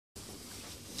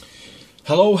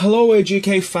Hello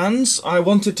AGK fans. I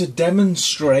wanted to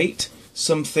demonstrate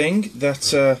something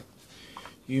that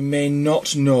you may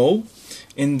not know,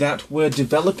 in that we're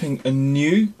developing a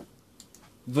new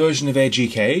version of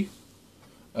AGK,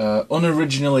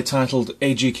 unoriginally titled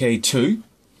AGK V2,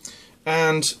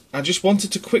 and I just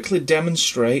wanted to quickly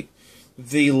demonstrate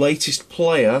the latest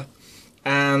player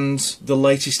and the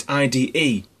latest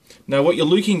IDE. Now what you're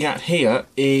looking at here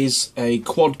is a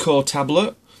quad-core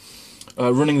tablet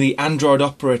running the Android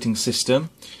operating system,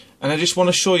 and I just want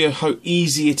to show you how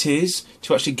easy it is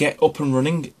to actually get up and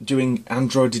running doing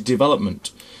Android development.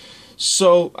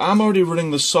 So I'm already running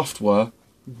the software,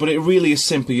 but it really is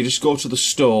simple. You just go to the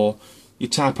store, you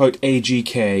type out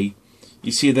AGK,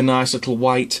 you see the nice little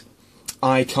white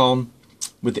icon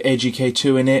with the AGK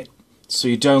V2 in it, so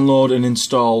you download and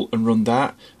install and run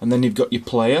that, and then you've got your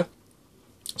player.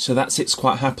 So that sits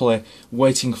quite happily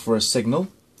waiting for a signal.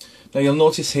 Now you'll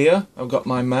notice here I've got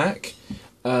my Mac.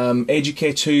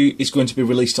 AGK V2 is going to be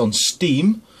released on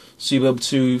Steam, so you'll be able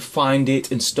to find it,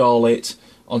 install it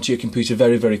onto your computer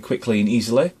very, very quickly and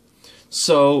easily.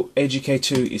 So AGK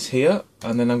V2 is here,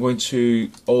 and then I'm going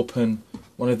to open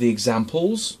one of the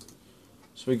examples.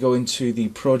 So we go into the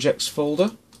projects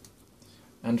folder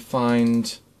and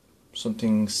find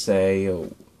something, say, a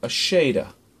shader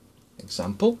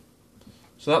example.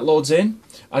 So that loads in,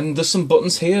 and there's some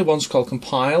buttons here. One's called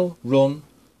compile, run,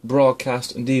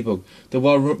 broadcast and debug. The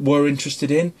one we're interested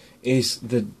in is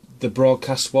the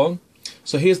broadcast one.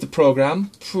 So here's the program,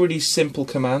 pretty simple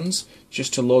commands,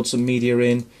 just to load some media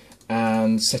in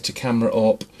and set a camera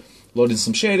up, load in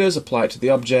some shaders, apply it to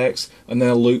the objects, and then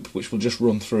a loop which will just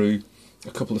run through a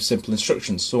couple of simple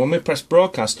instructions. So when we press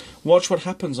broadcast, watch what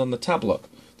happens on the tablet.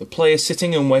 The player's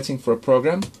sitting and waiting for a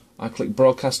program. I click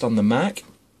broadcast on the Mac.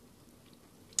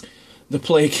 The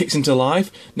player kicks into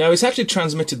life. Now it's actually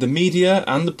transmitted the media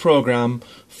and the program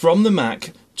from the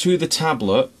Mac to the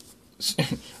tablet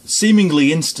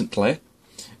seemingly instantly,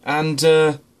 and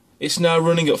it's now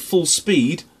running at full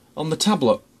speed on the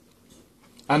tablet.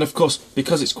 And of course,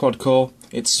 because it's quad-core,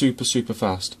 it's super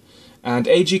fast. And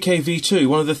AGK V2,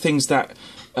 one of the things that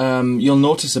you'll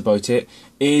notice about it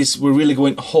is we're really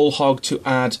going whole hog to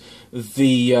add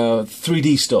the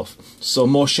 3D stuff. So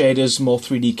more shaders, more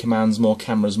 3D commands, more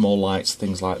cameras, more lights,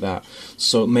 things like that.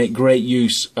 So make great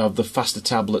use of the faster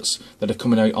tablets that are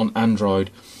coming out on Android.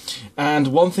 And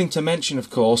one thing to mention, of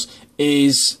course,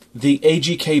 is the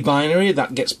AGK binary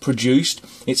that gets produced.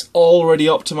 It's already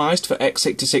optimized for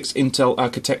x86 Intel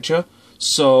architecture.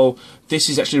 So this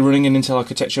is actually running in Intel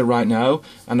architecture right now,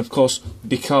 and of course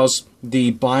because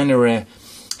the binary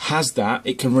has that,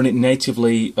 it can run it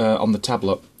natively on the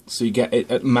tablet, so you get it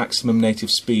at maximum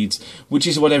native speeds, which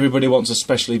is what everybody wants,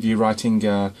 especially if you're writing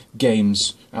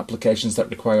games applications that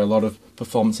require a lot of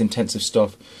performance intensive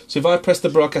stuff. So if I press the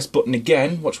broadcast button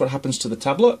again, watch what happens to the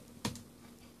tablet.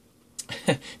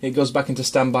 It goes back into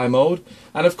standby mode,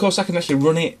 and of course I can actually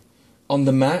run it on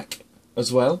the Mac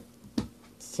as well.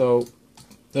 So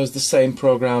there's the same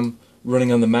program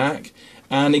running on the Mac,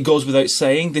 and it goes without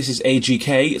saying, this is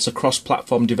AGK, it's a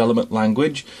cross-platform development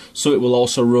language, so it will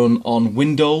also run on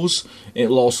Windows, it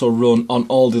will also run on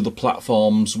all the other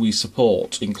platforms we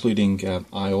support, including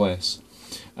iOS.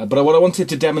 But what I wanted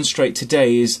to demonstrate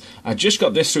today is, I just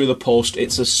got this through the post,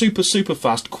 it's a super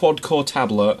fast quad-core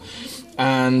tablet,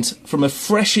 and from a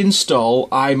fresh install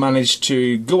I managed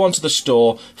to go onto the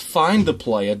store, find the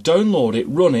player, download it,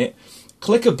 run it,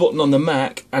 click a button on the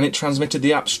Mac, and it transmitted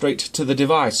the app straight to the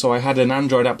device. So I had an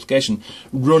Android application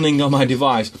running on my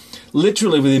device,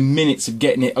 literally within minutes of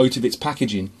getting it out of its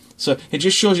packaging. So it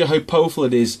just shows you how powerful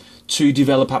it is to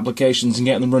develop applications and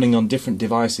get them running on different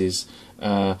devices,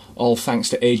 all thanks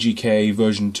to AGK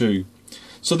version 2.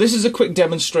 So this is a quick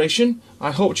demonstration. I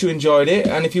hope you enjoyed it,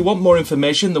 and if you want more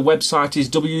information, the website is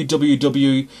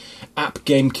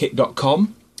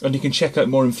www.appgamekit.com. and you can check out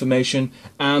more information,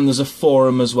 and there's a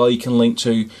forum as well you can link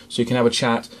to, so you can have a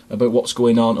chat about what's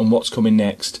going on and what's coming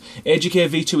next. AGK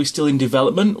V2 is still in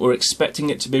development. We're expecting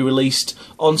it to be released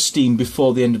on Steam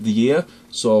before the end of the year,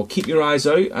 so keep your eyes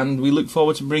out, and we look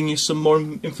forward to bringing you some more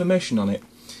information on it.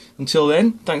 Until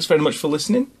then, thanks very much for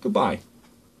listening. Goodbye.